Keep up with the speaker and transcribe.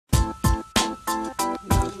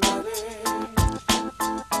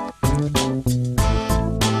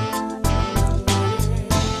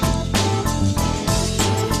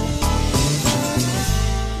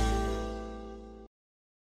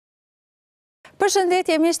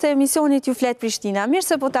Përshëndetje, miqtë e emisionit Ju Flet Prishtina. Mirë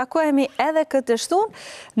se po takohemi edhe këtë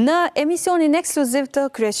shtunë në emisionin ekskluziv të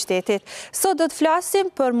kryeqytetit. Sot do të flasim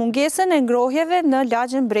për mungesën e ngrohjeve në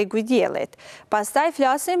lagjen Bregu i Diellit. Pastaj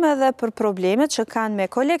flasim edhe për problemet që kanë me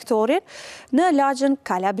kolektorin në lagjen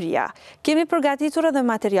Kalabria. Kemi përgatitur edhe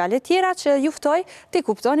materiale tjera që ju ftoj t'i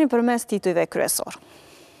kuptoni përmes titujve kryesor.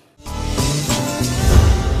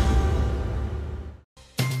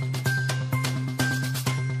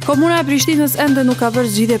 Komuna e Prishtinës ende nuk ka bërë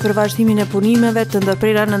zgjidhje për vazhdimin e punimeve të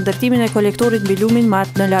ndërprera në ndërtimin e kolektorit mbi lumin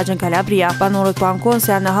Mart në lagjen Kalabria. Banorët po ankohen se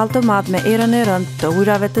janë në hall të madh me erën e rënd të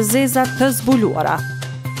ujrave të zeza të zbuluara.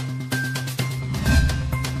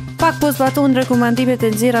 Pak po zbatohen rekomandimet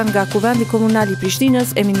e nxjerra nga Kuvendi Komunal i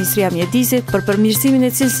Prishtinës e Ministria e Mjedisit për përmirësimin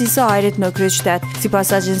e cilësisë së ajrit në kryeqytet.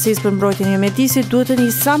 Sipas Agjencisë për Mbrojtjen e Mjedisit, duhet të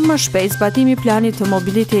nisë sa më shpejt zbatimi i planit të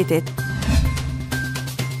mobilitetit.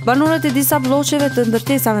 Banorët e disa blloqeve të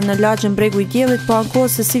ndërtesave në lagjen Bregu i Diellit po ankohen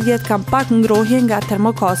se si vjet kanë pak ngrohje nga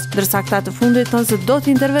termokos, ndërsa këta të fundit thonë se do të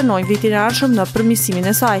intervenojnë vitin e ardhshëm në përmirësimin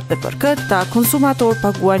e saj, dhe për këtë ta konsumatorët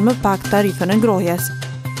paguajnë më pak tarifën e ngrohjes.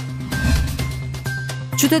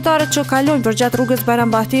 Qytetarët që kalojnë përgjatë rrugës Bajram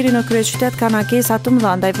Bahtiri në kryeqytet kanë ankesa të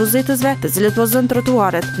mëdha ndaj vozetësve, të cilët po zënë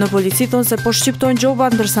trotuaret. Në polici thonë se po shqiptojnë gjoba,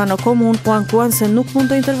 ndërsa në komunë po ankohen se nuk mund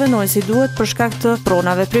të intervenojnë si duhet për shkak të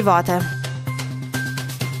pronave private.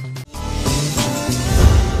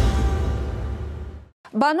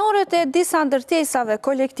 Banorët e disa ndërtesave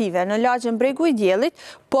kolektive në lagjen Bregu i Diellit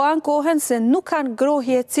po ankohen se nuk kanë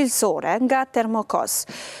ngrohje cilësore nga termokos.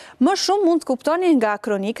 Më shumë mund të kuptoni nga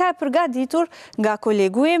kronika e përgatitur nga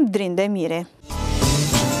kolegu im Drinde Miri.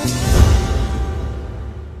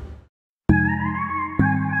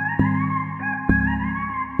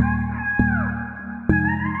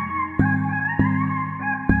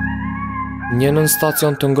 Një nën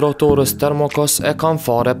stacion të ngrohtorës termokos e kanë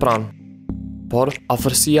fare pranë. Por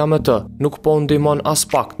afërsia me të nuk po ndihmon as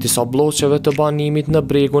pak disa blloqeve të banimit në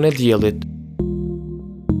Bregun e Diellit.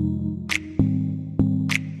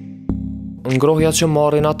 Ngrohja që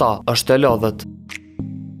marrin ata është e lodhët.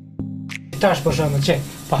 Tash për shembull çe,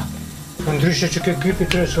 në ndryshe që kjo gypi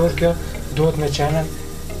kryesor kjo duhet me qenën.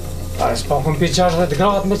 As pa kumpi 60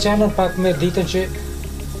 gradë me qenën, pak me ditën që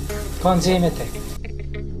ka nxehme tek.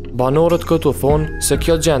 Banorët këtu thonë se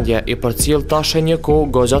kjo gjendje i përcjell tash e një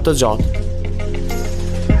kohë goxha të gjatë.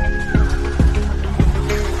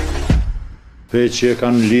 Pe që e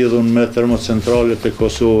kanë lidhun me termocentralet e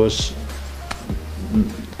Kosovës,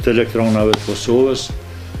 të elektronave të Kosovës,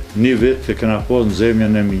 një vit të kena po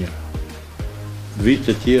nxemjen e mirë. Vit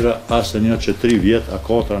të tjera, asë një që 3 vjet, a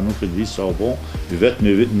 4 nuk e di sa o bo,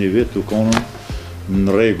 një vit u konën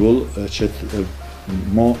në regull që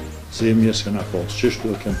mo nxemje s'kena pos.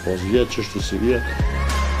 Qështu e kem pos vjet, qështu si vjet.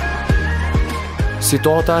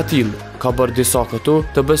 Situata e tillë ka bërë disa këtu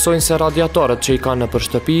të besojnë se radiatorët që i kanë nëpër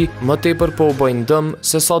shtëpi më tepër po u bëjnë dëm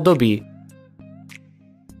se sa dobi.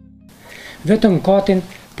 Vetëm katin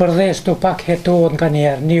përdhes të pak hetohet nga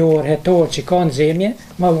njerë, një orë hetohet që ka nxemje,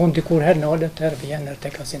 ma vonë dikur herë nalët, herë vjen herë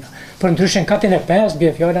tek asina. Për ndryshen katin e 5,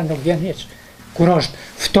 bje fjala nuk vjen hiç. Kur është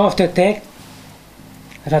ftoftë tek,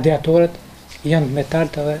 radiatorët janë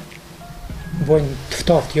metal të dhe bojnë të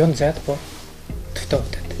ftoftë, jo nxehtë, po të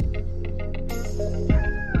ftoftë.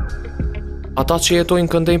 Ata që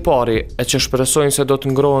jetojnë këndej pari e që shpresojnë se do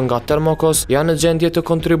të ngrohen nga termokos janë në gjendje të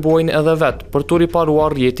kontribuojnë edhe vetë për të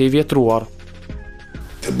riparuar rrjeti i vjetruar.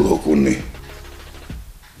 Të bloku 1,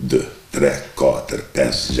 2, 3, 4,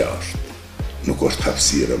 5, 6 nuk është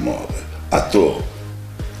hapësirë e madhe. Ato,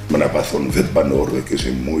 më na pa thonë vetë banorëve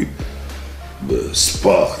këshim mujtë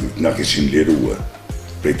spah, na këshim lirua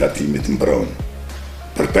prej tatimit mbronë.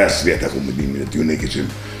 Për 5 vjetë akomodimin e ty ne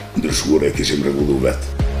këshim ndryshuar e këshim regullu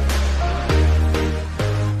vetë.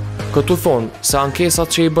 Këtu thonë se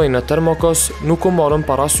ankesat që i bëjnë në termokos nuk u marrën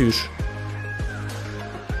parasysh.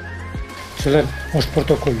 Cilën është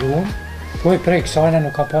protokolluar, po i prej kësajna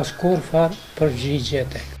nuk ka pas kur farë përgjigje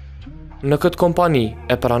tek. Në këtë kompani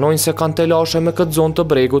e pranojnë se kanë telashe me këtë zonë të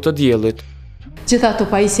Bregut të Diellit. Gjitha të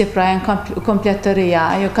pajisje pra janë komplet të reja,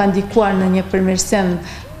 ajo kanë ndikuar në një përmirësim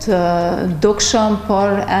të dukshëm,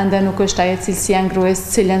 por ende nuk është ajo cilësia e ngrohjes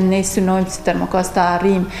cilën ne synojmë si termokos të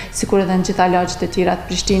arrijmë, sikur edhe në gjitha lagjet e tjera të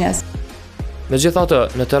Prishtinës. Megjithatë,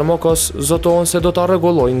 në termokos zotohen se do ta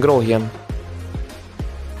rregullojnë ngrohjen.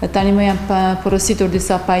 Tani më janë porositur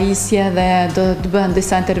disa pajisje dhe do të bëhen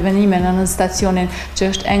disa intervenime në stacionin që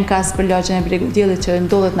është enkas për lagjen e Bregu Diellit që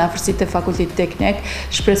ndodhet në afërsitë e Fakultetit Teknik.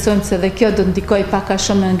 Shpresojmë se dhe kjo do të ndikojë pak a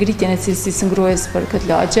shumë në ngritjen e cilësisë ngrohjes për këtë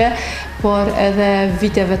lagje, por edhe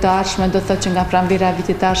viteve të ardhshme do të thotë që nga pranvera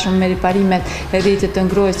vitit të ardhshëm me riparimet e rrjetit të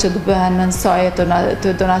ngrohjes që do bëhen në nësaje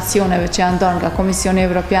të donacioneve që janë dhënë nga Komisioni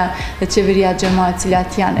Evropian dhe Qeveria Gjermane, të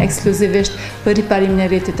cilat janë ekskluzivisht për riparimin e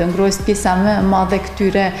rrjetit të ngrohjes, pjesa më e madhe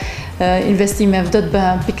këtyre investimeve do të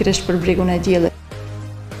bëhen pikërisht për Bregun e Diellit.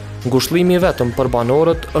 Ngushëllimi vetëm për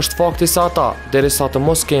banorët është fakti se ata, derisa të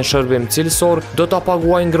mos kenë shërbim cilësor, do ta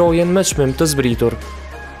paguajnë ngrohjen me çmim të zbritur.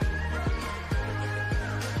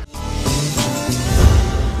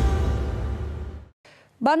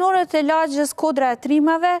 Banorët e lagjës Kodra e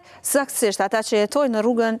Trimave, saktësisht ata që jetojnë në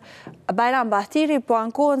rrugën Bajram Bahtiri, po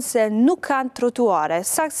ankohen se nuk kanë trotuare.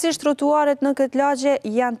 Saktësisht trotuaret në këtë lagje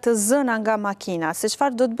janë të zëna nga makina. Se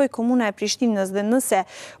çfarë do të bëjë Komuna e Prishtinës dhe nëse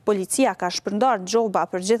policia ka shpërndar gjoba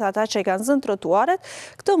për gjithë ata që kanë zënë trotuaret,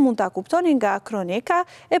 këtë mund ta kuptoni nga kronika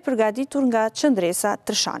e përgatitur nga Qëndresa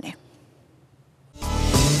Trshani.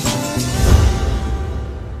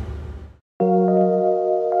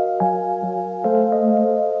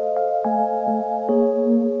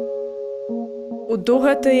 U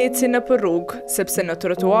duhet të eci në për rrugë, sepse në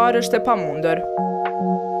trotuar është e pamundër.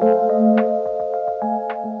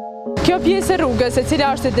 Kjo pjesë e rrugës e cila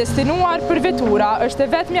është destinuar për vetura është e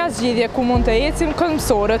vetmja zgjidhje ku mund të ecim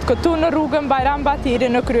këmbësorët këtu në rrugën Bajram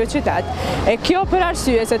Bahtiri në kryeqytet. E kjo për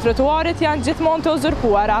arsye se trotuaret janë gjithmonë të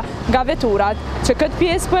uzurpuara nga veturat, që këtë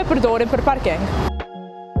pjesë po e përdorin për parking.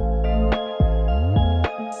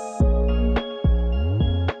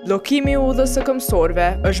 Bllokimi i udhës së këmbësorëve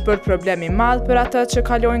është bërë problem i madh për ata që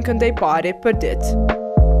kalojnë këndëjpari për ditë.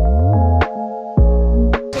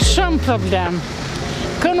 Shumë problem.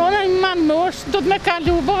 Kënona i manosh, do të me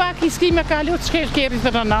kalu, bëva kiski me kalu të shkerkerit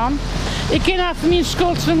të rënon. I kena fëmijë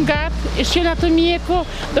shkollë shumë gatë, i shkena të mjeku,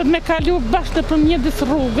 do të me kalu bashkë për mjedis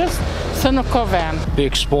rrugës, se nuk ka vend.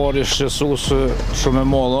 Pikë spari shqetësuese shumë e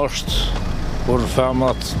madhe është për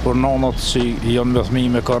femrat, për nanat që janë me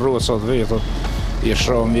fëmijë me karrocat vetët. I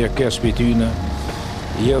shram vje kes për tyne,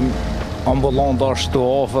 jem ambulanta është të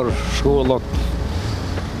ofër shkollat,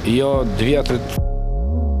 jo 2 vjetrit.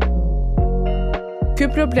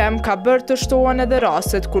 Ky problem ka bërë të shtohen edhe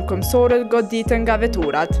rastet kur këmbësorët goditen nga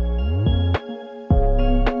veturat.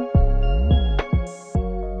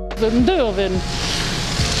 Ndodhin.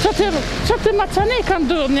 Qatë maqane ka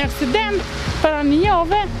ndodhë një aksident para një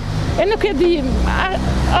jave, e nuk e di,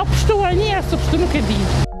 a pështuar një, a pështu nuk e di.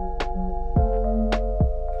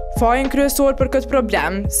 Fajin kryesor për këtë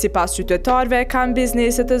problem, sipas qytetarëve, kanë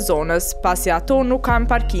bizneset e zonës, pasi ato nuk kanë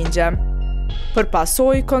parkingje. Për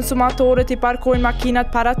pasojë, konsumatorët i parkojnë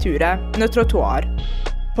makinat para tyre në trotuar.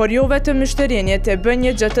 Por jo vetëm myshterinjet e bën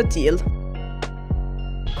një gjë të tillë.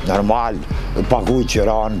 Normal, paguj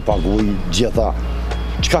qiran, paguj gjitha.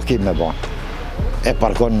 Çka kemi me bën? E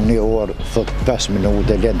parkon 1 orë, thot 5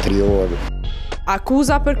 minutë, len 3 orë.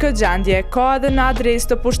 Akuza për këtë gjendje ka edhe në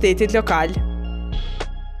adresë të pushtetit lokal.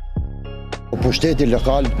 Pushteti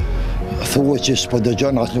lokal thuhet që s'po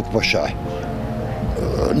dëgjon as nuk po shaj.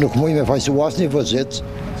 Nuk muj me fajsu as një vëzit,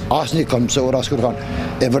 as një këmbësor, as kërkan.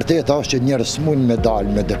 E vërteta është që njerëz mund me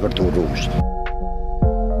dalë me depërtu rrugës.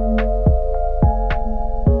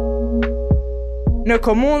 Në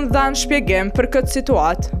komunë dhanë shpjegim për këtë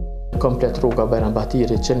situatë. Komplet rruga Bajram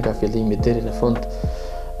Bahtiri që nga fillimi deri në fund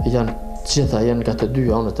gjitha janë nga të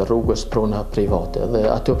 2 anët e rrugës prona private dhe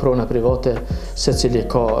ato prona private secili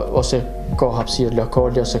ka ose ka hapësirë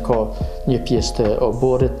lokale ose ka një pjesë të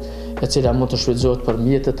oborrit e cila mund të shfrytëzohet për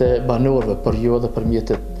mjetet e banorëve, por jo edhe për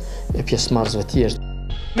mjetet e pjesëmarrësve tjerë.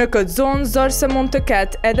 Në këtë zonë zërë se mund të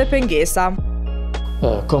ketë edhe pengesa.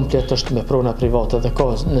 Komplet është me prona private dhe ka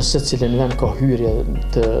në secilin vend ka hyrje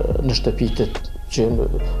në shtëpitë që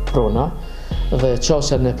prona dhe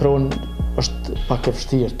qasja në pronë është pak e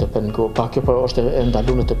vështirë të pengohet, pak e është e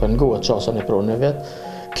ndaluar të pengohet qasja në pronën e vet.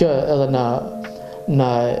 Kjo edhe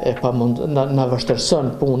na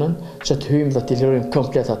vështirëson punën që të hyjmë dhe të lirojmë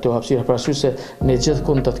komplet ato hapësira për arsye se ne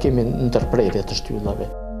gjithkund do të kemi ndërprerje të shtyllave.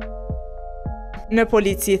 Në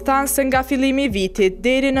polici thanë se nga fillimi i vitit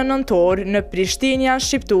deri në nëntor në Prishtinë janë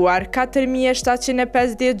shqiptuar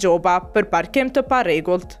 4750 gjoba për parkim të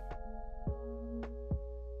parregullt.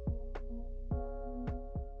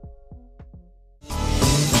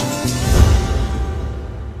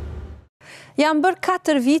 Janë bërë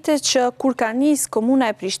 4 vite që kur ka nisë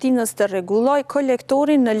Komuna e Prishtinës të rregulloj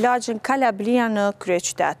kolektorin në lagjën Kalabria në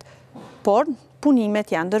kryeqytet. Por,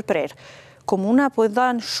 punimet janë ndërprerë. komuna po i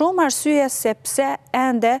dhanë shumë arsye se pse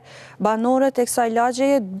ende banorët e kësaj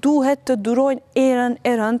lagjeje duhet të durojnë erën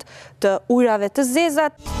e rënd të ujrave të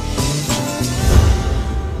zezat.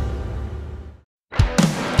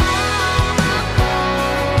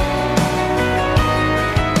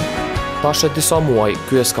 Tash e disa muaj,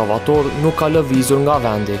 ky eskavator nuk ka lëvizur nga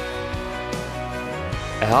vendi.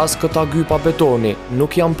 E as këta gypa betoni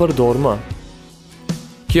nuk janë përdor më.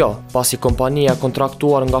 Kjo, pasi kompania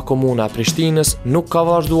kontraktuar nga komuna e Prishtinës nuk ka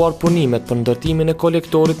vazhduar punimet për ndërtimin e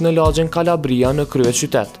kolektorit në lagjen Kalabria në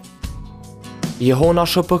kryeqytet. Jehona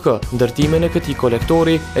SHPK, ndërtimin e këtij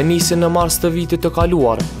kolektori e nisi në mars të vitit të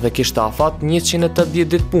kaluar dhe kishte afat 180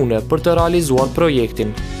 ditë pune për të realizuar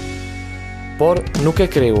projektin. Por nuk e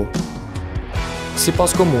kreu.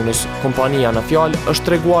 Sipas komunës, kompania në fjalë është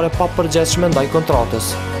treguar e papërgjegjshme ndaj kontratës.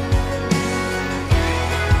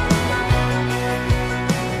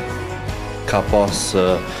 Ka pas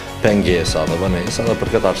pengesa dhe vënesa dhe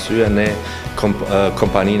për këtë arsye ne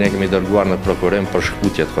kompaninë e kemi dërguar në prokurim për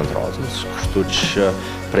shkputje të kontratës, kështu që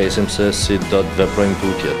presim se si do të veprojmë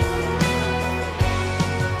tutjet.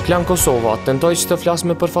 Klan Kosova tentoi që të flasë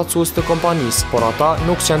me përfaqësues të kompanisë, por ata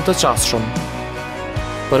nuk qenë të qasshëm.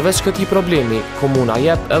 Përveç këtij problemi, komuna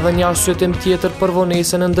jep edhe një arsyetim tjetër për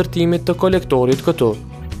vonesën e ndërtimit të kolektorit këtu.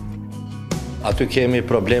 Aty kemi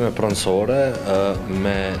probleme pronësore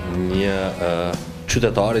me një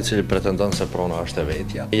qytetar i cili pretendon se prona është e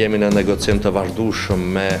vetja. Jemi në negocim të vazhdueshëm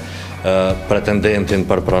me pretendentin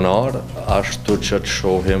për pronar, ashtu që të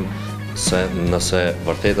shohim se nëse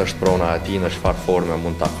vërtet është prona e tij në çfarë forme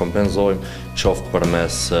mund ta kompenzojmë, qoftë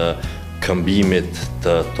përmes këmbimit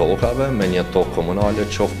të tokave me një tokë komunale,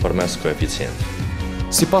 qoftë përmes koeficientit.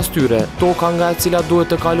 Sipas tyre, toka nga e cila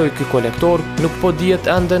duhet të kaloj ky kolektor nuk po dihet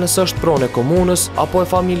ende nëse është pronë e komunës apo e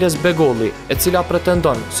familjes Begolli, e cila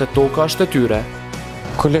pretendon se toka është e tyre.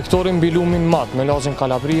 Kolektori mbi lumin Mat në lagjen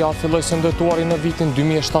Kalabria filloi së ndërtuari në vitin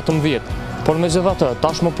 2017, por megjithatë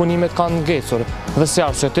tashmë punimet kanë ngecur dhe si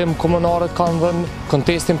arsyetim komunarët kanë dhënë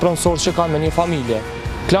kontestin pronësor që kanë me një familje.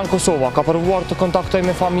 Klan Kosova ka provuar të kontaktojë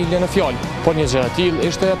me familjen në fjalë, por një gjë e tillë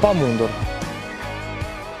ishte e pamundur.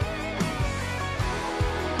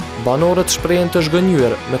 Banorët shprehen të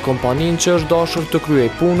zhgënjur me kompaninë që është dashur të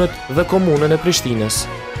kryej punët dhe komunën e Prishtinës.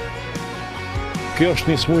 Kjo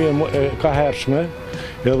është një smuje ka hershme,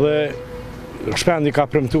 edhe shpendi ka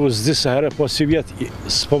premtuar disa herë, po si vjet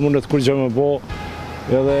s'po mundet kur gjë më bë,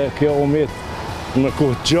 edhe kjo umet në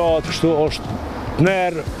kohë gjatë, kështu është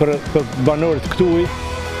tmerr për banorët këtuj.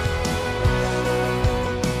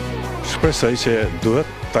 Shpresoj që duhet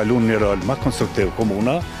ta luajë një rol më konstruktiv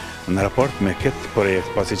komuna në raport me këtë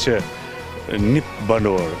projekt, pasi që një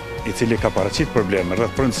banor i cili ka paraqit probleme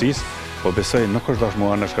rreth pronësisë, po besoj nuk është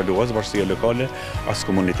dashur në shkalu as bashkia lokale, as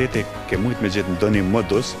komuniteti ke mujt me gjetë ndonjë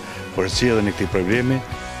modus për zgjedhjen e këtij problemi.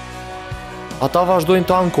 Ata vazhdojnë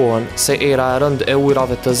të ankohen se era e rënd e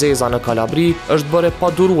ujrave të zeza në Kalabri është bërë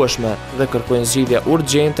padurueshme dhe kërkojnë zgjidhje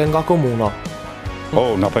urgjente nga komuna.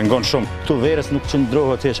 Na pengon shumë. Këtu verës nuk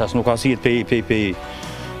qëndrohet hiç, as nuk ka si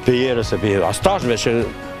pe erës e pe as tashve që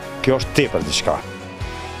kjo është tepër diçka.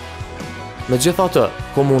 Megjithatë,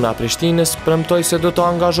 komuna e Prishtinës premtoi se do të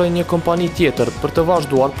angazhojë një kompani tjetër për të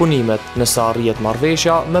vazhduar punimet nëse arrihet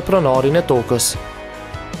marrëveshja me pronarin e tokës.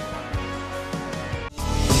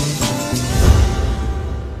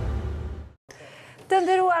 Të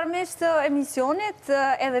nderuar miq të emisionit,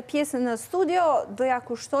 edhe pjesën në studio do ja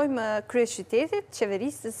kushtojmë kryeqytetit,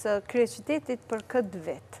 qeverisës së kryeqytetit për këtë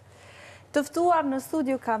vit. Të ftuar në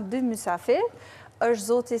studio kam dy mysafir, është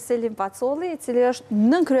zoti Selim Pacolli, i cili është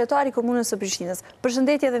nënkryetari i komunës së Prishtinës.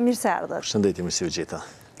 Përshëndetje dhe mirë se erdhët. Përshëndetje, mirë se u gjeta.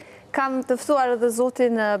 Kam të ftuar edhe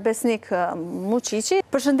zotin Besnik Muqiqi.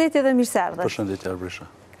 Përshëndetje dhe mirë se erdhët. Përshëndetje, Arbrisha.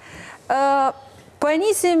 Po e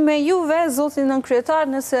nisim me juve, zotin nënkryetar,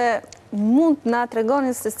 nëse mund na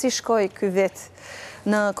tregoni se si shkoi ky vit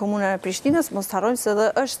në komunën e Prishtinës, mos harrojmë se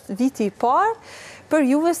dhe është viti i parë për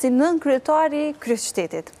juve si nënkryetari i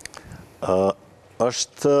kryeqytetit.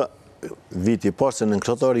 Është viti i parë se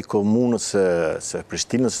nënkryetari i komunës së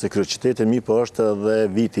Prishtinës së kryeqytetit, po është edhe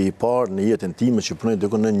viti i parë në jetën time që punoj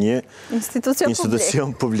diku në një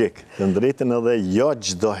institucion publik. Të drejtën edhe jo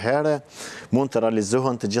çdo herë mund të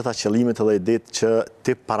realizohen të gjitha qëllimet edhe idetë që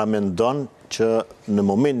ti paramendon që në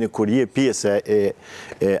momentin kur je pjesë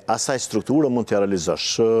e asaj strukture mund të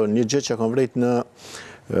realizosh. Një gjë që kam vërejt në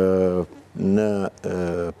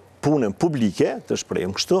punën publike, të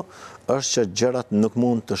shprehim kështu, është që gjërat nuk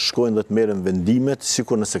mund të shkojnë dhe të merren vendimet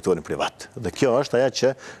sikur në sektorin privat. Dhe kjo është ajo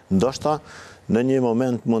që ndoshta në një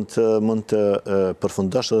moment mund të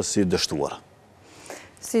përfundosh edhe si dështuar.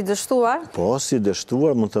 Si dështuar? Po, si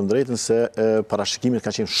dështuar, mund të drejtën se parashikimet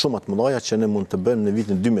ka qenë shumë të mëdha që ne mund të bëjmë në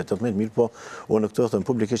vitin 2018, mirë po, unë në këtë thëmë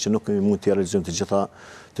publikisht që nuk mund të realizojmë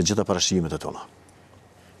të gjitha parashikimet e tona.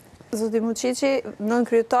 Zoti Muqiqi, nën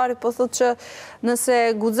kryetari po thotë që nëse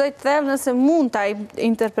guxoj të them, nëse mund ta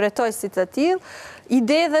interpretoj si të tillë,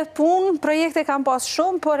 ide dhe punë, projekte kanë pas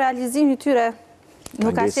shumë, por realizimi i tyre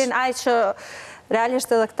nuk ka qenë aq që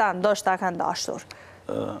realisht edhe këta ndoshta kanë dashur.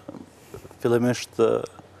 Fillimisht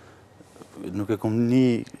nuk e kom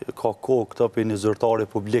ka kohë këta për një zyrtari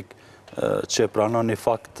publik që pranon një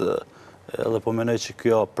fakt edhe po menoj që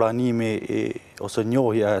kjo pranimi ose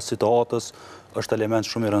njohja e situatës është element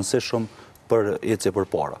shumë i rëndësishëm për ecje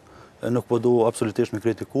përpara. Nuk po du absolutisht me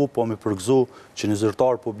kritiku, po me përgëzu që një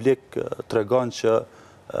zyrtar publik tregon që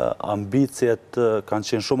ambicjet kanë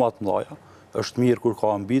qenë shumë atë mëdha. Është mirë kur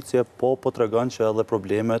ka ambicje, po tregon që edhe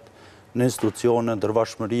problemet në institucione,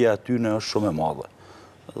 ndërvashmëria e tyre është shumë e madhe.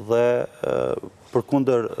 Dhe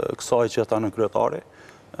përkundër kësaj që ata në kryetari,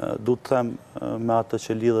 du të them me atë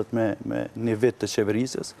që lidhet me një vit të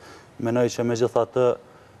qeverisjes, menoj që megjithatë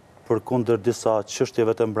përkundër disa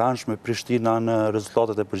çështjeve të mbrëmshme, Prishtina në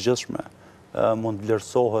rezultatet e përgjithshme mund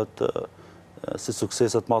vlerësohet si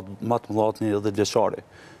sukseset më të mëdha të një dhjetëvjeçari.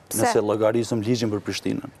 Nëse llogarisëm ligjin për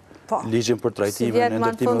Prishtinën, ligjin për trajtimin e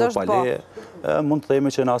ndërtimeve paleje, mund të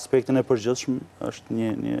themi që në aspektin e përgjithshëm është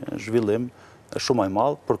një zhvillim shumë i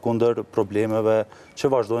madh përkundër problemeve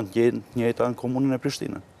që vazhdojnë të njëjta në komunën e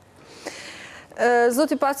Prishtinën.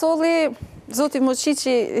 Zoti Pacolli, Zoti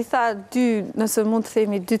Muqiqi i tha nëse mund të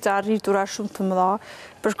themi dy të arritura shumë të mëdha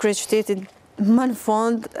për kryeqytetin. Më në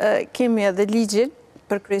fond kemi edhe ligjin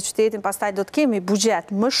për kryeqytetin, pastaj do të kemi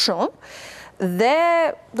buxhet më shumë dhe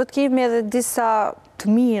do të kemi edhe disa të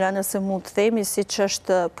mira, nëse mund të themi, si që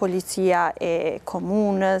është policia e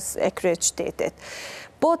komunës, e kryeqytetit.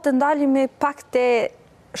 Po të ndalim me pak të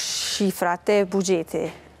shifrat e buxheti.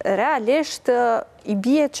 Realisht i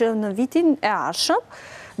bie që në vitin e ardhshëm,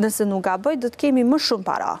 nëse nuk gaboj, do të kemi më shumë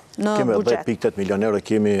para në buxhet. Kemi 10.8 milion euro,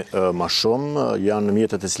 kemi më shumë, janë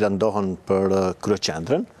mjetet e cilat ndohen për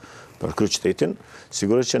kryeqendrën, për kryeqytetin.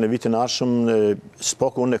 Sigurisht që në vitin e ardhshëm,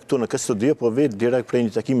 s'paku unë këtu në këtë studio, po vetë direkt prej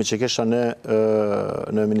një takimi që kesha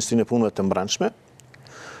në Ministrinë e Punëve të Mbrëmshme,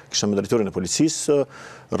 kisha me drejtorin e policisë,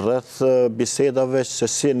 rreth bisedave se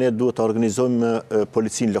si ne duhet të organizojmë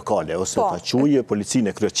policinë lokale, ose ta quajë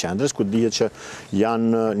policinë e kryeqendrës, ku dihet që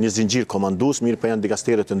janë një zinxhir komandues, mirë po janë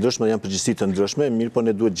dikastere të ndryshme, janë përgjegjësi të ndryshme, mirë po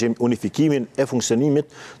ne duhet gjejmë unifikimin e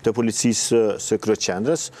funksionimit të policisë së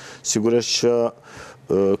kryeqendrës. Sigurisht që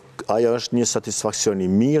ajo është një satisfakcion i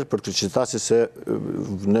mirë për kryeqytetasit se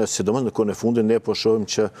sidomos në kohën e fundit ne po shohim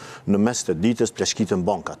që në mes të ditës plashkiten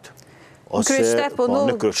bankat. Në kryeqytet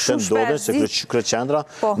ndodhen se kryeqendra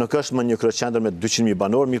nuk është më një kryeqendër me 200.000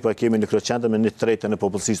 banor, mirë po kemi një kryeqendër me 1/3 e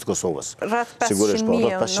popullsisë të Kosovës. Rreth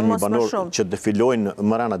 500.000, banor që defilojnë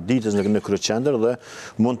mërana ditës në kryeqendër dhe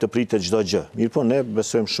mund të pritet çdo gjë. Mirë po ne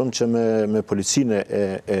besojmë shumë që me policinë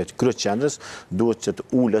e kryeqendrës duhet që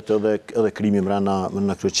të ulet edhe krimi mërana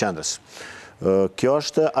në kryeqendrës. Kjo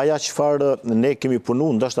është aja çfarë ne kemi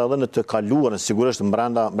punu, ndoshta edhe në të kaluarën, sigurisht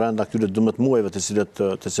brenda këtyre 12 muajve të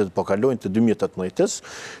cilët po kalojnë të 2018-s,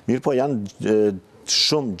 mirë po janë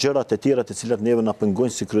shumë gjërat e tjera të cilat neve na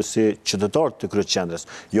pengojnë si qytetarë të kryeqendrës.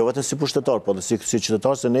 Jo vetëm si pushtetar, po dhe si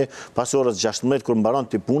qytetar, se ne pas orës 16 kur mbaron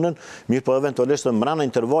të punën, mirë po eventualisht mbrana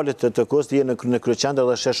intervalit të kohës të jenë në kryeqendër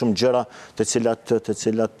dhe sheh shumë gjëra të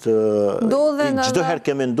cilat çdo herë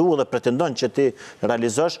ke menduar dhe pretendon që ti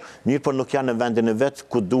realizosh, mirë po nuk janë në vendin e vet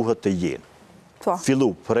ku duhet të jenë.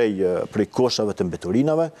 Fillu prej koshave të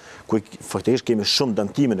mbeturinave, ku faktikisht kemi shumë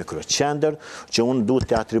dëmtime në kryeqendër, që unë duhet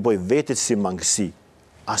të atriboj vetit si mangësi,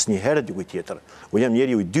 asnjëherë dikujt tjetër. Unë jam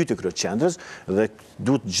njeriu i dytë i kryeqendrës dhe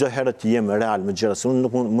duhet çdo herë të jem real me gjëra. Se unë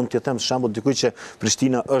nuk mund të them shembull dikujt që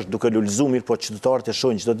Prishtina është duke lulëzuar, mirë, po qytetarët e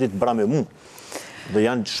shohin çdo ditë bra me mua. Dhe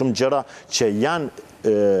janë shumë gjëra që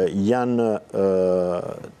janë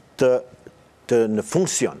në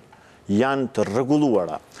funksion, janë të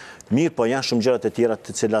rregulluara. Mirë, po janë shumë gjërat e tjera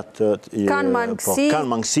të cilat kanë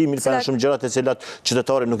mangësi, mirë, po janë shumë gjërat e cilat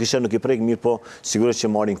qytetarët nuk i prek, mirë, po sigurisht që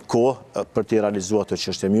marrin kohë për të realizuar ato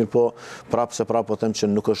çështje. Mirë, po prapë po them që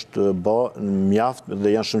nuk është mjaft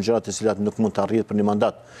dhe janë shumë gjërat e cilat nuk mund të arrihet për një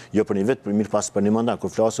mandat, jo për një vit, por mirë pas për një mandat. Kur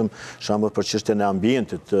flasim shembull për çështjen e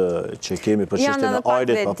ambientit që kemi, për çështjen e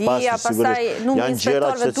ajrit, pas sigurisht janë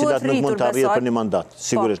gjëra të cilat nuk mund të arrihet për një mandat.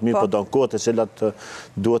 Sigurisht, mirë, po don kohë të cilat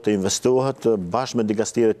duhet të investohet bashkë me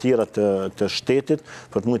dikastere tjera të shtetit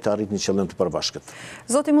për të mund të arrit një qëllim të përbashkët.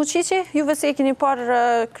 Zoti Muqiqi, juve se e keni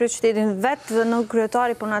parë kryeqytetin vetë dhe në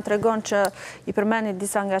kryetari po na tregon që i përmendit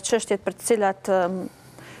disa nga çështjet për të cilat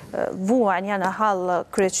vuan janë në hallë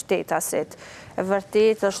kryeqytetasit. E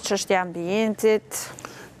vërtet është çështja e ambientit.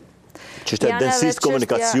 Çështja e densisë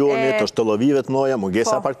komunikacionit, të shtollovive të mëdha,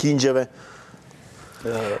 mungesa e parkingjeve.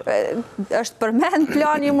 Është përmend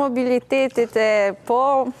plani i mobilitetit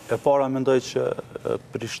E para mendoj që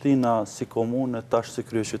Prishtina si komunë, tash si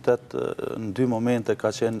kryeqytet, në dy momente ka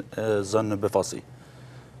qenë zënë në befasi.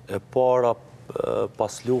 E para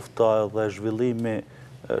pas lufta edhe zhvillimi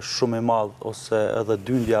shumë i madh ose edhe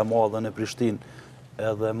dyndja e madhe në Prishtinë,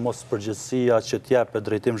 edhe mos përgjegjësia që t'jepet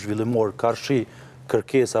drejtim zhvillimor karshi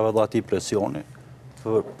kërkesave dhe atij presioni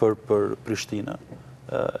për Prishtinën.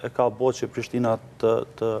 E ka bërë që Prishtina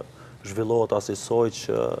të zhvillohet asisoj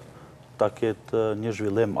që ta ketë një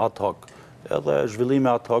zhvillim ad hoc. Edhe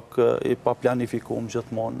zhvillimi ad hoc i pa planifikuar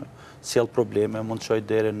gjithmonë sjell probleme, mund të çojë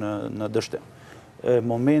deri në dështim.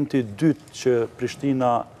 Momenti i dytë që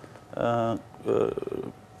Prishtina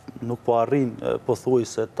nuk po arrin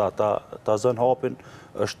pothuajse ta zën hapin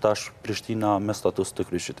është tash Prishtina me status të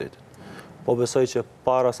kryeqytetit. Po besoj që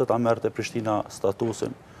para se ta merrte Prishtina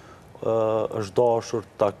statusin, është dashur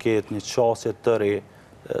ta ketë një qasje të re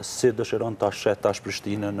si dëshiron ta shet tash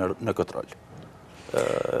Prishtinën në këtë rol.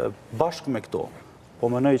 Bashkë me këto, po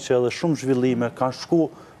mendoj që edhe shumë zhvillime kanë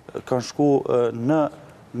shku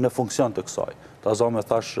në funksion të kësaj. Ta zonë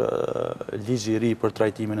thash ligji i ri për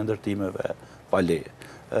trajtimin e ndërtimeve pa leje.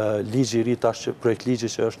 Ligji i ri tash projekt ligji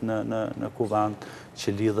që është në kuvend që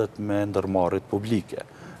lidhet me ndërmarrjet publike.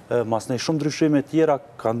 Masnej shumë ndryshime tjera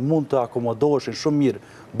kanë mund të akomodoheshin shumë mirë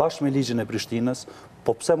bashkë me ligjin e Prishtinës,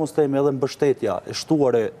 po pse mos themi edhe mbështetja e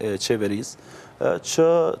shtuare e qeverisë që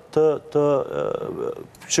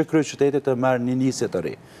kryeqytetit të merr një nisje të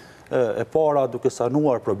re. E para duke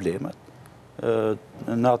sanuar problemet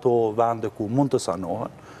në ato vende ku mund të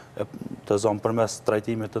sanohen, të zonë përmes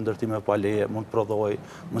trajtimit të ndërtimeve pa leje, mund të prodhoj,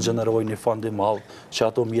 mund gjeneroj një fond i madh që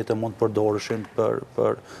ato mjete mund të përdoreshin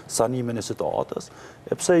për sanimin e situatës.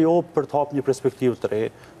 E pse jo për të hapur një perspektivë të re,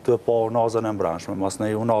 të pa unazën e mbrëmshme,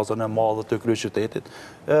 masnej unazën e madhe të kryeqytetit.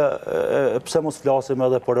 Pse mos flasim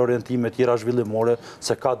edhe për orientime tjera zhvillimore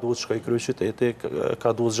se ka duhet shkoj kryeqyteti, ka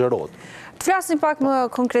duhet zgjerohet. Të flasim pak më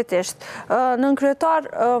konkretisht. Nën kryetar,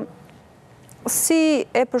 si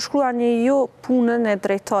e përshkruani ju punën e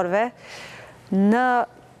drejtorëve në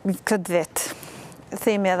këtë vit?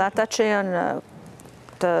 Themi edhe ata që janë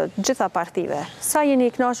të gjitha partive. Sa jeni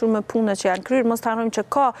i kënaqur me punët që janë kryer, mos të harrojmë që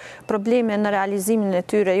ka probleme në realizimin e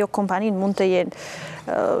tyre, jo kompaninë mund të jenë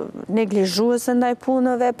neglizhuese ndaj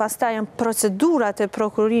punëve, pastaj janë procedurat e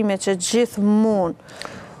prokurimit që gjithmonë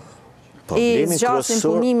i zgjasin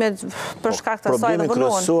punimet për shkak të asaj dhe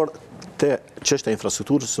vonohen. Te çështja e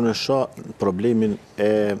infrastrukturës në shoh problemin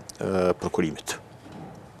e prokurimit.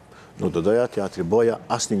 Nuk do doja t'ja atriboja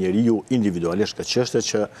asnjë njeriu individualisht këtë çështje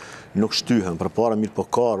që nuk shtyhen përpara, mirë po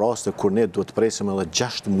ka raste kur ne duhet të presim edhe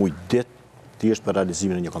 6 muaj ditë thjesht për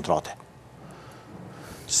realizimin e një kontrate.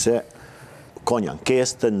 Se ka një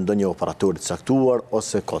ankesë të ndonjë operatorit caktuar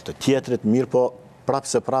ose ka të tjetrit, mirë po prapë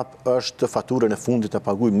se prapë është faturën e fundit të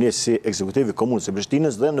paguajmë ne si ekzekutivi komunës së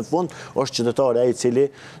Prishtinës dhe në fund është qytetari ai i cili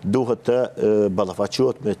duhet të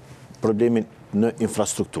ballafaqohet me problemin në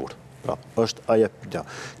infrastrukturë. Pra, është ajo.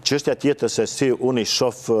 Çështja tjetër se si unë i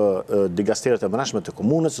shoh digasteret e mbrëmshme të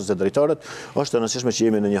komunës ose drejtorët, është e rëndësishme që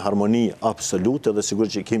jemi në një harmoni absolute dhe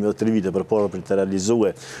sigurisht që kemi edhe 3 vite përpara për të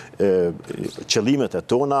realizuar qëllimet e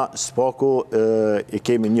tona. Spaku i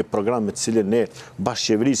kemi një program me të cilin ne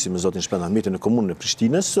bashkëqeverisim me zotin Shpendamiti në komunën e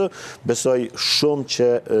Prishtinës, besoj shumë që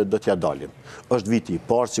do t'ja dalim. Është viti i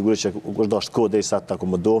parë, sigurisht që është dashur kohë derisa të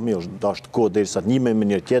akomodohemi, është dashur kohë derisa të njihemi me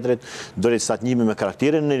njëri tjetrin, derisa të njihemi me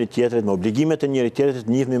karakterin e njëri tjetrit, me obligimet e njëri tjetrit,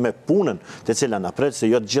 të njihemi me punën të cila na pret, se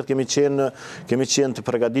jo të gjithë kemi qenë të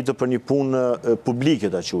përgatitur për një punë publike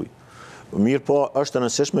ta quaj. Mirë po, është e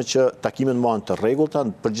rëndësishme që takimet mbahen të rregullta,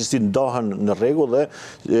 përgjithësi ndahen në rregull dhe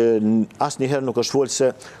asnjëherë nuk është folë se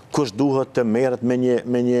kush duhet të merret me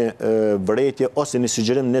një vërejtje ose një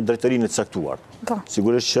sugjerim në drejtorinë e caktuar.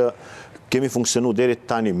 Sigurisht që kemi funksionu deri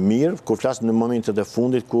tani mirë, kur flasim në momentet e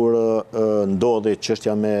fundit, kur ndodhi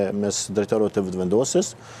çështja mes drejtorëve të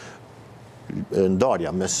vetëvendosjes,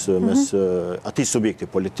 ndarja mes atij subjekti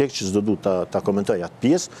politik që s'do duhet ta komentoj atë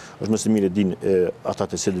pjesë, është më së miri din ata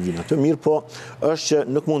të cilët vinë aty, mirë po është që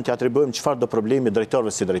nuk mund t'i atribuojmë çfarë do problemi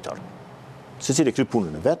drejtorëve si drejtor. Secili kry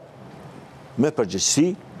punën e vet, me përgjegjësi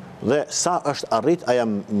dhe sa është arrit aja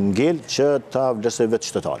ngel që ta vlerësoj vetë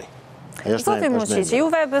qytetari. Zoti Muqiqi,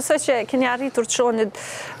 juve besoj që keni arritur të shohnit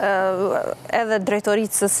edhe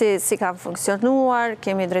drejtorisë si ka funksionuar,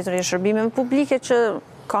 kemi drejtori shërbimeve publike që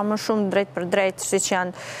ka më shumë drejt për drejt, si që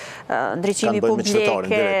janë ndriqimi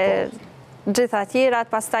publike, gjitha tjerat,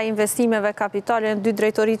 pastaj investimeve kapitale në 2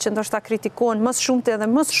 drejtori që ndoshta kritikojnë më shumëti dhe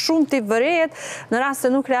më shumëti vërehet në rast se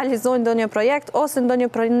nuk realizojnë ndonjë projekt ose ndonjë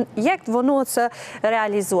projekt vonohet së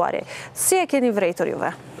realizuari. Si e keni vërejtur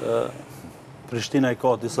juve? Prishtina i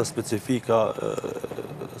ka disa specifika,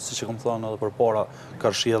 si që kom thënë edhe për para,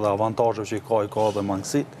 karshia dhe avantajëve që i ka dhe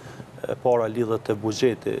mangësit. Para lidhet të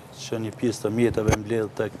bugjeti që një pjesë të mjetëve mbledh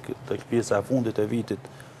të pjesa e fundit e vitit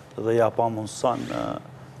dhe ja pa mundësan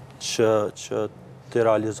që të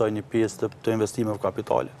realizoj një pjesë të investimeve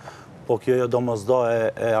kapitale. Po kjo jo domosdo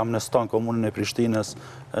e amneston komunën e Prishtinës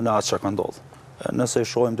në atë që ka ndodhë. Nëse i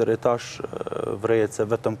shohim deri tash, vrejet se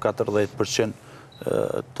vetëm 40%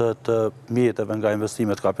 të mjetëve nga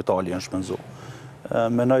investimet kapitale janë shpenzu.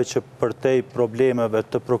 Mendoj që për te problemeve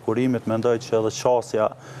të prokurimit, mendoj që edhe qasja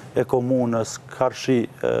e komunës karshi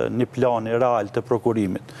një plan real të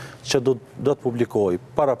prokurimit, që do të publikoj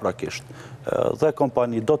paraprakisht, dhe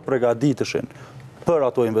kompani do të pregaditëshin për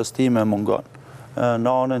ato investime mungon.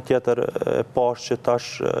 Në anën tjetër e pash që tash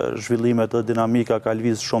zhvillimet dhe dinamika ka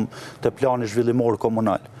lviz shumë të plani zhvillimor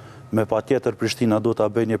komunal. Me pa tjetër Prishtina do të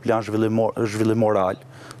bëj një plan zhvillimor real,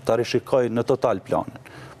 të rishikoj në total planin.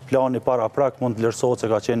 Plani para prak mund të vlerësohet se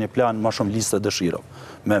ka qenë një plan ma shumë listë dëshirov,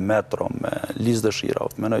 me metro, me listë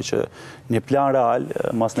dëshirov. Menoj që një plan real,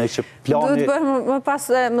 mas nej që plani... Duhet bërë më pas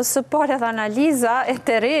më së pare dhe analiza e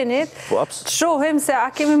terenit, shohim se a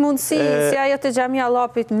kemi mundësi si ajo të gjamia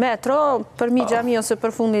lapit metro, përmi gjami ose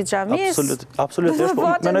për fundit gjamis? Absolutisht,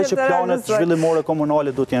 menoj që planet zhvillimore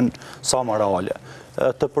komunale du t'jenë sa më reale.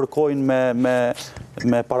 Të përkojnë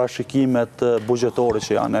me parashikimet bugjetore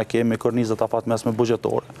që janë, e kemi kornizët afat mes me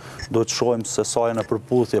bugjetore. Do të shojmë se sa e në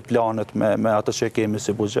përputhje planet me atë që kemi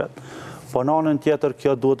si bugjet. Po në anën tjetër,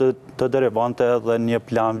 kjo duhet të derivante edhe një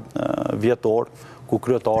plan vjetor, ku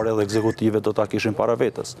kryetare dhe ekzekutive do të kishin para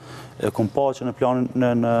vetës. Kum pa që në planin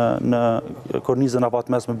në kornizën afat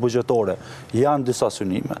mes me bugjetore, janë disa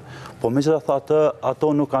synime. Po me që të thatë,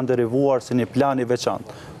 ato nuk kanë derivuar si një plan i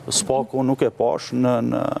veçantë. Spaku nuk e pash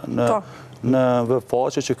në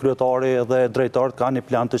vëfaqe që kryetari dhe drejtarët ka një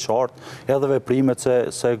plan të qartë, edhe veprimet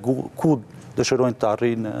se ku dëshirojnë të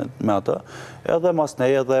arrinë me atë, edhe mas ne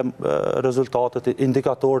edhe rezultatet,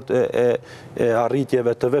 indikatorët e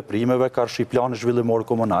arritjeve të veprimeve, karshi planin zhvillimor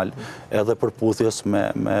komunal, edhe përputhjes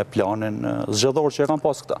me planin zgjedhor që e kanë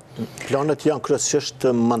pas këta. Planet janë kryesisht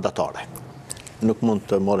mandatare. Nuk mund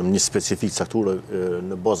të marim një specifik sakturë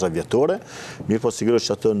në baza vjetore, mirë po sigurisht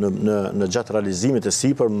që atë në gjatë realizimit e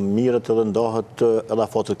sipër mirët edhe ndahet edhe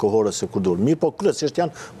afatet kohore se kur dur. Mirë po kryesisht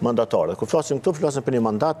janë mandatare. Kur flasim këtu, flasim për një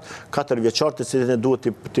mandat 4 vjeçar të cilin e duhet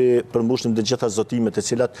të përmbushim dhe gjitha zotimet e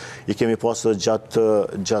cilat i kemi pasur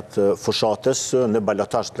gjatë fushatës në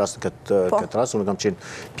balotazh klasë këtë rast. Unë kam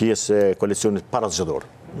qenë pjesë e koalicionit parazgjedhor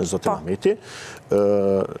me zotin Ahmeti,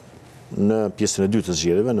 në pjesën e 2 të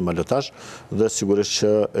zgjedhjeve në balotazh dhe sigurisht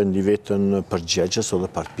që një vetën përgjegjës edhe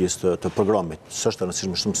për pjesë të programit. S'është e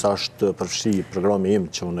rëndësishme shumë sa është përfshi programi im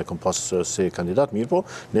që unë e kam pas si kandidat, mirë po,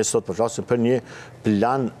 ne sot përflasim për një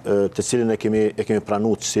plan të cilin e kemi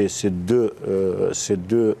pranuar si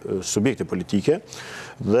dy subjekte politike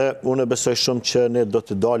dhe unë besoj shumë që ne do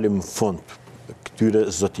të dalim në fund këtyre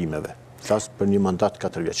zotimeve. Flas për një mandat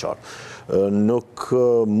 4 vjeçar. Nuk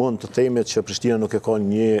mund të themi që Prishtina nuk e ka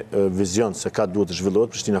një vizion se ka duhet të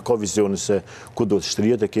zhvillohet. Prishtina ka vizionin se ku duhet të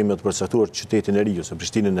shtrihet, e kemi të përcaktuar qytetin e ri ose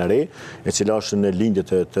Prishtinën e re, e cila është në lindje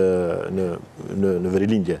në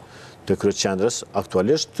verilindje të kryeqendrës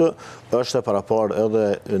aktualisht, është parapar edhe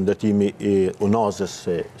ndërtimi i unazës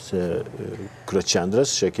së kryeqendrës,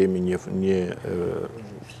 që kemi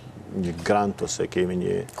një grant ose kemi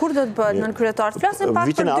një... Kur do të bëhet në kryetar? Flasim pak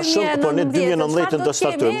për 2019 do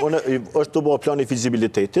startojmë. Është të bëhet plani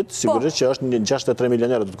fizibilitetit, sigurisht që është një 63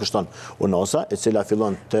 milioner do të kushton unaza, e cila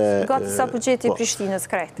fillon të... Gati sa buxheti i Prishtinës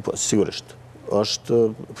krejt. Po, sigurisht. Është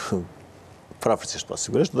prafërsisht pas,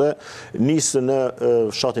 sigurisht, dhe nisë në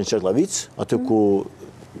fshatin Qeklavic, aty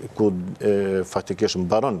ku faktikisht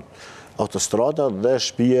mbaron autostrada dhe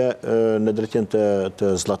shtëpie në drejtim të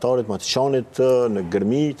Zllatarit, Matiqanit, në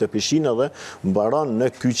Gërmi, të Prishtina dhe mbaron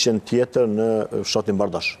në kyçen tjetër në fshatin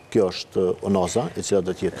Bardash. Kjo është unaza e cila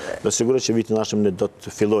do të jetë. Dhe sigurisht që vitin ardhshëm ne do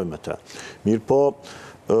të fillojmë atë. Mirë po,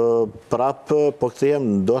 po kthehem,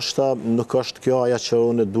 ndoshta nuk është kjo ajo që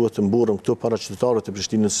unë duhet të mburrëm këtu para qytetarëve të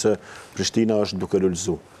Prishtinës se Prishtina është duke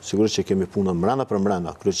realizuar. sigurisht që kemi punën mrena për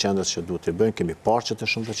mrena, kryeqendrës që duhet të bëjmë, kemi parqet të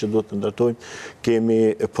shumta që duhet të ndërtojmë, kemi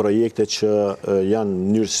projekte që janë në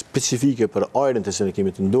mënyrë specifike për ajrin të cilën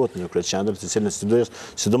kemi të ndodhur në kryeqendër, të cilën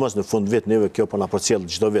sidomos në fund vit neve kjo po na përcjell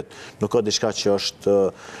çdo vit. Nuk ka diçka që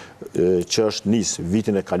është nis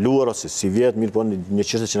vitin e kaluar ose si vjet, mirë po një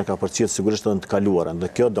çështje që na ka përcjell sigurisht edhe në të kaluarën. Dhe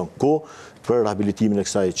kjo don kohë për rehabilitimin e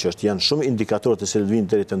kësaj çështje. Janë shumë indikatorë të cilët vijnë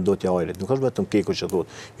deri te ndotja e ajrit. Nuk është vetëm keku që thotë.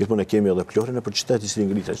 Mirë po ne kemi edhe klorin në qytet i cili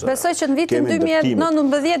ngrihet çdo. Besoj që në vitin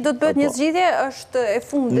 2019 do të bëhet një zgjidhje, është e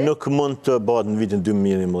fundit. Nuk mund të bëhet në vitin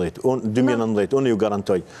 2019. Unë ju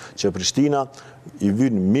garantoj që Prishtina i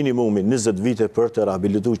vjen minimumi 20 vite për të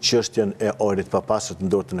rehabilituar çështjen e ajrit pa pasur të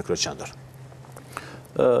ndodhur në kryeqendër.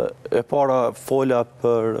 E para folja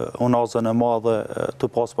për unazën e madhe të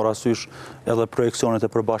pas parasysh edhe projekcionet e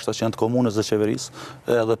përbashkëta që janë të komunës dhe qeverisë,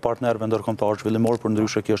 edhe partnerëve ndërkombëtar zhvillimor, për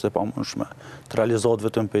ndryshe kjo është e pamundshme të realizohet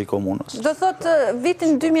vetëm pe i komunës. Do thotë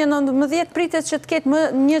vitin 2019 pritet që të ketë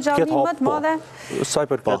një gjallërim më të madhe? Sa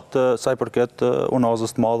i përket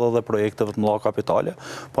unazës të madhe dhe projekteve të mëdha kapitale,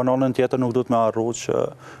 po në anën tjetër nuk duhet me harru që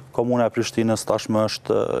Komuna e Prishtinës tashmë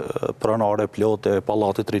është pronare plotë e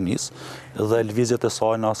Pallatit Rinis dhe lëvizjet e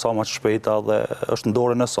saj në sa më të shpejta dhe është në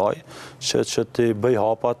dorën e saj që të bëj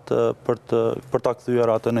hapat për ta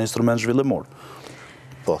kthyer atë në instrument zhvillimor.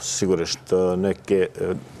 Po, sigurisht, ne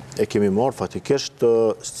kemi marrë fatikisht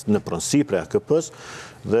në pronësi prej AKP-s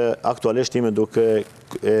dhe aktualisht jemi duke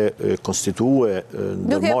konstitue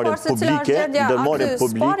ndërmarrjen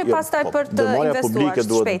publike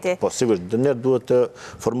duhet, po sigurisht, duhet të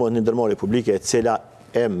formohet një ndërmarrje publike e cila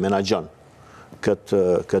e menaxhon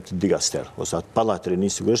këtë digaster, ose atë Pallat të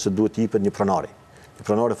Rinis sigurisht duhet të jepet një pronari. Një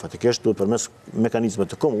pronari fatikisht duhet përmes mekanizme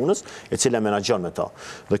të komunës e cila menaxhon me ta.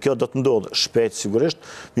 Dhe kjo do të ndodhë shpejt sigurisht,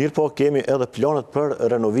 mirë po kemi edhe planet për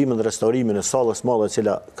renovimin dhe restaurimin e sallës madhe e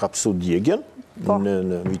cila ka psu djegjen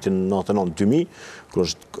në vitin 99-2000, kur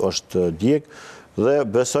është djeg, dhe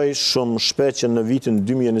besoj shumë shpejt që në vitin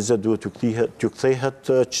 2020 duhet t'ju kthehet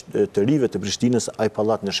të rive të Prishtinës ai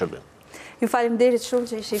pallat në shërbim. Ju faleminderit shumë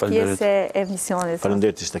që ishi pjesë e emisionit.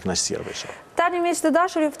 Faleminderit, ishte kënaqësi veshë. Tani miq të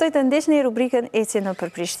dashur, ju ftoj të ndeshni rubrikën Ecje nëpër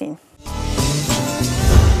Prishtinë.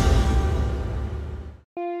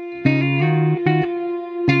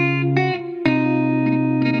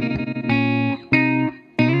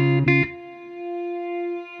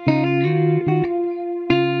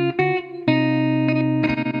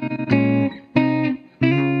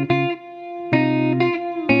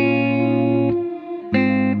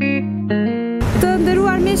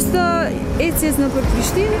 Ecjes nëpër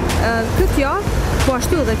Prishtinë, këtë javë, po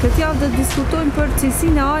ashtu edhe këtë javë do të diskutojmë për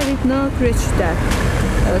cilësinë e ajrit në kryeqytet.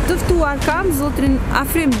 Të ftuar kam zotrin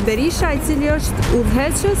Afrim Berisha, i cili është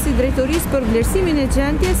udhëheqës i drejtorisë për vlerësimin e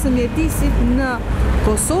gjendjes së mjedisit në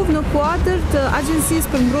Kosovë në kuadër të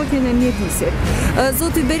Agjencisë për mbrojtjen e mjedisit.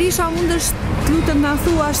 Zoti Berisha, mundesh të lutem na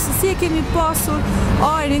thuash se si e kemi pasur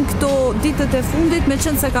ajrin këto ditët e fundit,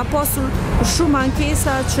 meqense ka pasur shumë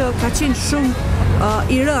ankesa që ka qenë shumë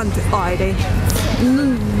i rënd ajri.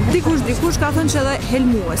 Dikush ka thënë që edhe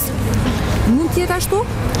helmues. Mund t'jetë ashtu?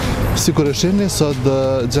 Sigurisht, sot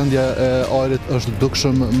gjendja e ajrit është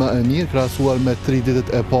dukshëm më e mirë krahasuar me 3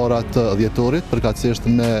 ditët e para të dhjetorit, përkatësisht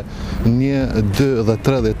me 1, 2 dhe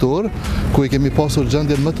 3 dhjetor, ku i kemi pasur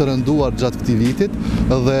gjendjen më të rënduar gjatë këtij vitit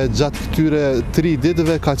dhe gjatë këtyre 3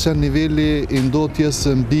 ditëve ka qenë niveli i ndotjes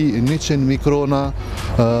mbi 100 mikrona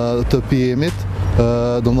të PM-it.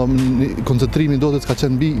 Koncentrimi i ndotjes ka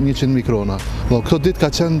qenë mbi 100 mikrona. Këto ditë ka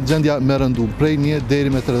qenë gjendja me rëndu prej 1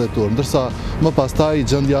 deri me 3 dhjetor, ndërsa më pastaj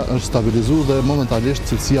gjendja është stabilizuar dhe momentalisht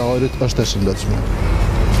cilësia e ajrit është e shëndetshme.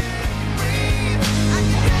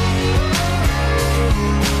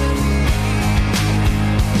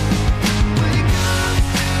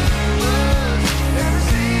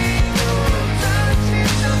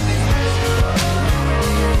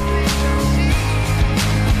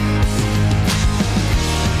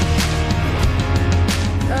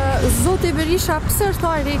 Zote Berisha, pse është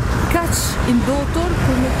ajri kaq i ndotur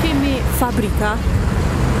kur nuk kemi fabrika?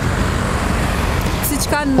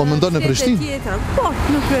 Po mendon në Prishtinë? Po,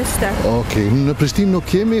 në kryeqytet. Okej, në Prishtinë nuk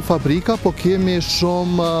kemi fabrika, po kemi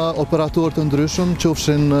shumë operatorë të ndryshëm,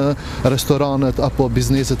 qofshin restoranet apo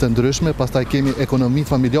bizneset të ndryshme, pastaj kemi ekonomi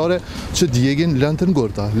familjare që djegin lëndë të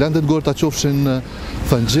ngurta. Lëndë të ngurta qofshin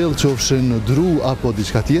thëngjell, qofshin dru apo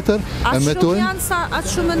diçka tjetër,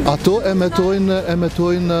 ato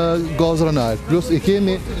emetojnë gazra në ajër. Plus i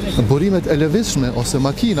kemi burimet e lëvizshme ose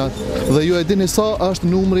makinat, dhe ju e dini sa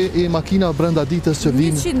është numri i makina brenda ditës që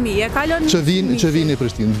që vinë në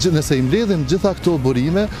Prishtinë. Nëse i mbledhim gjitha këto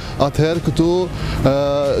burime, atëherë këto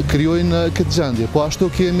krijojnë këtë gjendje. Po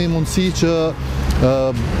ashtu kemi mundësi që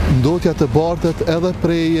ndotja të bartet edhe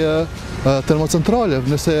prej termocentrale,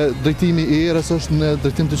 nëse drejtimi i erës është në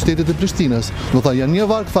drejtim të qytetit të Prishtinës. Do ta janë një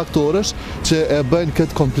varg faktorësh që e bëjnë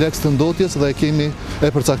këtë kompleks të ndotjes dhe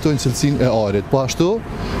e përcaktojnë cilësinë e ajrit. Po ashtu,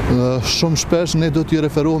 shumë shpesh ne do t'i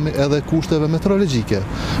referohemi edhe kushteve meteorologjike.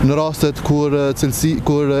 Në rastet kur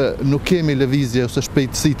nuk kemi lëvizje ose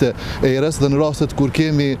shpejtësitë e erës dhe në rastet kur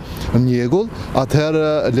kemi mjegull,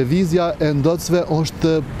 atëherë lëvizja e ndotësve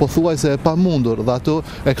është pothuajse e pamundur dhe ato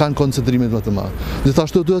e kanë koncentrimin më të madh.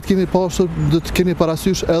 Gjithashtu duhet të kemi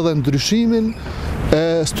parasysh edhe ndryshimin e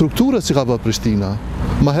strukturës që ka bërë Prishtina.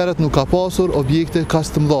 Ma heret nuk ka pasur objekte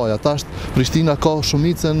kaq të mëdha. Tash Prishtina ka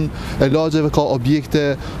shumicën e lagjeve, ka objekte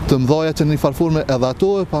të mëdha që në një farforme edhe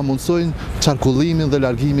ato e pamundsojnë qarkullimin dhe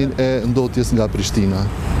largimin e ndotjes nga Prishtina.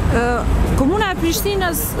 Komuna e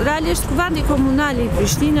Prishtinës, realisht kuvendi komunal i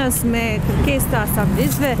Prishtinës me kërkesë të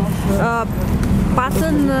asamblezëve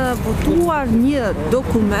patën votuar një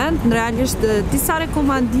dokument, në realisht disa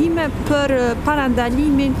rekomandime për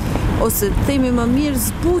parandalimin ose themi më mirë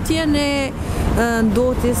zbutjen e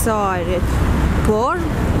ndotjes së ajrit. Por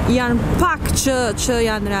janë pak që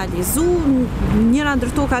janë realizu, njëra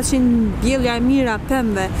ndër to ka qenë mbjellja e mirë e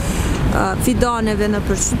pemëve fidaneve në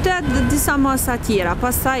përqytet dhe disa masa tjera.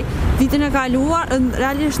 Pastaj vitin e kaluar,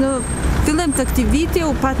 realisht në fillim të këtij viti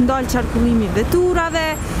u pat ndalë qarkullimi veturave,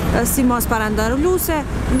 si mos parandaluese,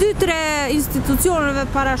 2-3 institucioneve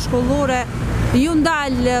parashkollore ju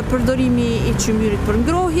ndalë përdorimi i qymyrit për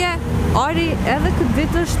ngrohje. Ajri edhe këtë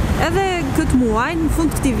vit është, edhe këtë muaj, në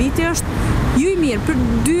fund këtij viti është ju i mirë, për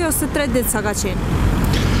 2 ose 3 ditë sa ka qenë.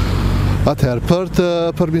 Atëherë, për të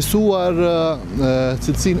përmirësuar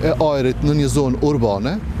cilësinë e ajrit në një zonë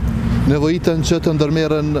urbane, nevojitën që të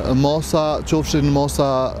ndërmerren masa, qofshin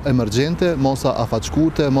masa emergjente, masa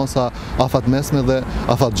afatshkurte, masa afatmesme dhe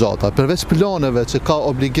afatgjata. Përveç planeve që ka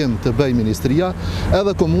obligim të bëjë ministria,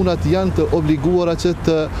 edhe komunat janë të obliguara që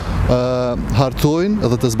të hartojnë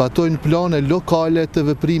dhe të zbatojnë plane lokale të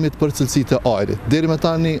veprimit për cilësitë e ajrit. Deri më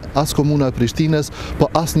tani as komuna e Prishtinës, po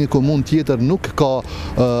as një komunë tjetër nuk ka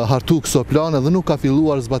hartuar këto plane dhe nuk ka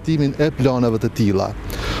filluar zbatimin e planeve të tilla.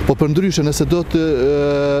 Po përndryshe, nëse do të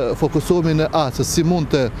fokusohemi në atë se si mund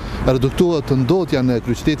të reduktohet ndotja në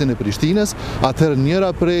kryeqytetin e Prishtinës, atëherë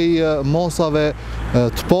njëra prej mosave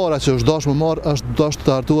të para që është dashur më marr është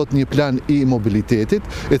të hartohet një plan i mobilitetit,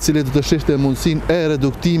 i cili do të shihte mundësinë e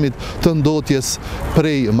reduktimit të ndotjes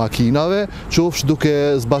prej makinave, qofsh duke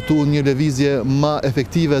zbatuar një lëvizje më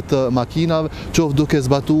efektive të makinave, qofsh duke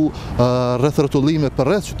zbatuar rrethrotullime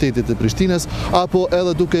përreth qytetit të Prishtinës, apo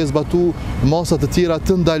edhe duke zbatuar masa të tjera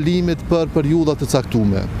të ndalimit për periudha të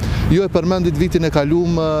caktuara. Ju e përmendit vitin e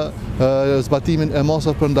kaluar zbatimin e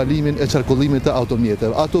masave për ndalimin e qarkullimit të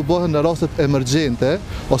automjeteve. Ato bëhen në rastet emergjente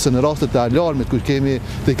ose në rastet e alarmit kur kemi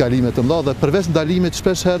të kalime të mëdha dhe përveç ndalimit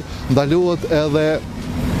shpeshherë ndalohet edhe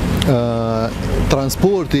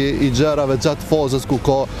transporti i gjerave gjatë fazës ku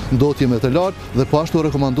ka ndotje më të lartë dhe po ashtu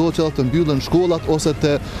rekomandohet që të mbyllen shkollat ose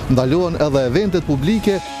të ndalohen edhe eventet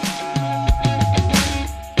publike.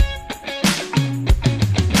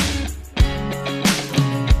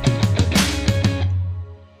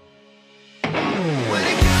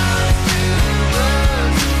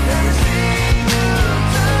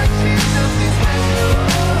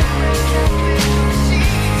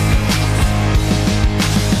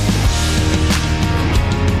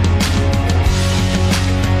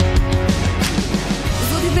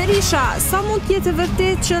 Sa mund t'jetë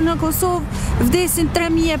vërtet që në Kosovë vdesin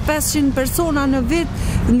 3500 persona në vit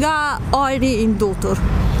nga ajri i ndotur?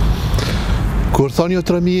 Kur thoni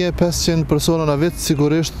 3500 persona në vit,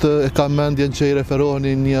 sigurisht e kam mendjen që i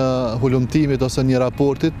referoheni një hulumtimit ose një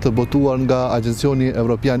raportit të botuar nga Agjencioni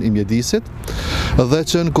Evropian i Mjedisit, dhe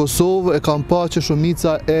që në Kosovë e kam pa që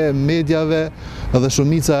shumica e medjave dhe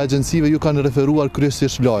shumica e agjencive ju kanë referuar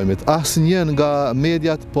kryesisht lajmit. Asnjë nga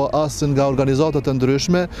mediat, po as nga organizatat e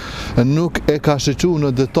ndryshme nuk e ka shiquar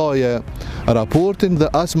në detaje raportin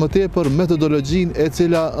dhe as më tepër metodologjinë e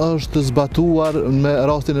cila është zbatuar me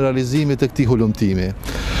rastin e realizimit të këtij hulumtimi.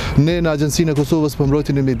 Ne në Agjencinë e Kosovës për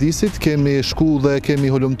mbrojtjen e mjedisit kemi shku dhe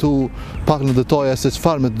kemi hulumtu pak në detaje se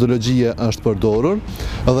çfarë metodologjie është përdorur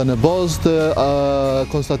dhe në bazë të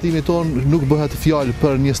konstatimit tonë nuk bëhet fjalë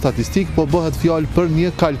për një statistik, po bëhet fjalë për një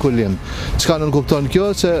kalkulim. Çka nënkupton kjo?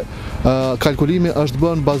 Që kalkulimi është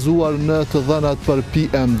bën bazuar në të dhënat për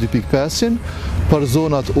PM 2.5 për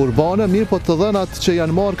zonat urbane, mirë po të dhënat që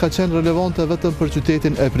janë marrë ka qenë relevante vetëm për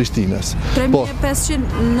qytetin e Prishtinës.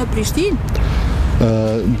 3500 në Prishtinë?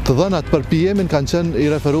 Të dhënat për PM-in kanë qenë i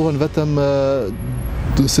referohen vetëm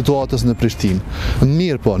situatës në Prishtinë.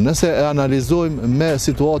 Mirë po, nëse e analizojmë me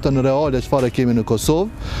situatën reale çfarë kemi në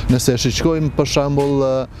Kosovë, nëse shikojmë për shembull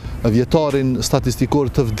vjetarin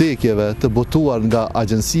statistikor të vdekjeve të botuar nga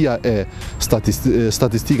Agjencia e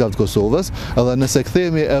Statistikave të Kosovës, edhe nëse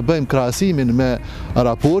kthehemi e bëjmë krahasimin me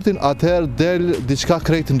raportin, atëherë del diçka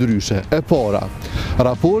krejt ndryshe. E para,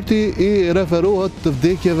 raporti i referohet të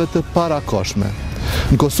vdekjeve të parakohshme.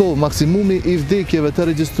 Në Kosovë maksimumi i vdekjeve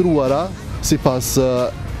të regjistruara sipas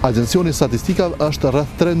Agjencioni Statistikave është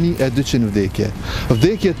rreth 3200 vdekje.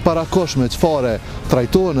 Vdekjet parakohshme çfarë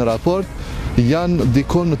trajtohen në raport janë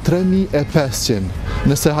dikon në 3500.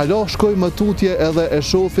 Nëse hala shkojmë më tutje edhe e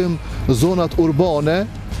shohim zonat urbane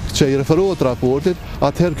që i referohet raportit,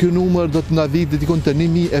 atëherë ky numër do të na vijë dikon te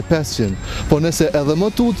 1500. Po nëse edhe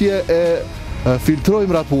më tutje e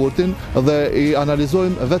filtrojmë raportin dhe i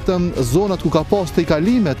analizojmë vetëm zonat ku ka pas të i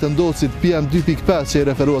kalime të ndodhësit PM2.5 që i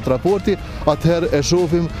referohet raporti, atëherë e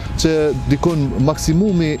shohim që dikon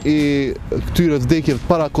maksimumi i këtyre vdekjeve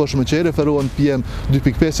parakohshme që i referohen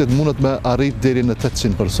PM2.5 mundet me arrit deri në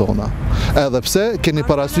 800 persona. Edhe pse keni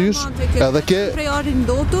parasysh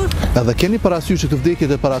edhe keni parasysh që të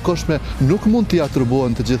vdekjet e parakohshme nuk mund t'i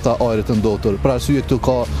atribuohen të gjitha ajrit të ndotur. Për arsye këtu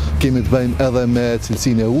kemi të bëjmë edhe me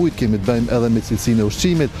cilësinë e ujit, kemi të bëjmë edhe me cilësinë e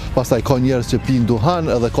ushqimit, pastaj ka njerëz që pinë duhan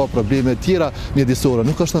edhe ka probleme tjera mjedisore,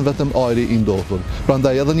 nuk është vetëm ajri i ndotur.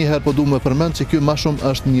 Prandaj edhe një herë po duam të përmend që ky më shumë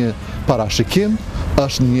është një parashikim,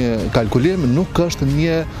 është një kalkulim, nuk është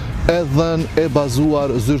një edhën e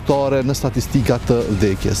bazuar zyrtare në statistika të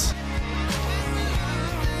vdekjes.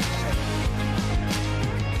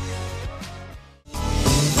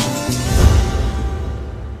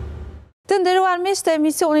 Të nderuar miq të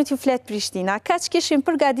emisionit Ju Flet Prishtina, kaq kishim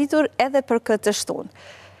përgatitur edhe për këtë shtunë.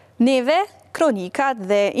 Neve, kronikat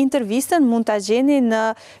dhe intervistën mund ta gjeni në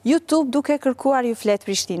YouTube duke kërkuar Ju Flet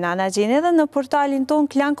Prishtina. Na gjeni edhe në portalin ton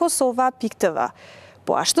KlanKosova.tv.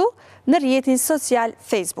 Po ashtu, në rrjetin social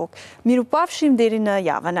Facebook. Mirupafshim deri në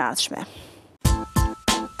javën e ardhshme.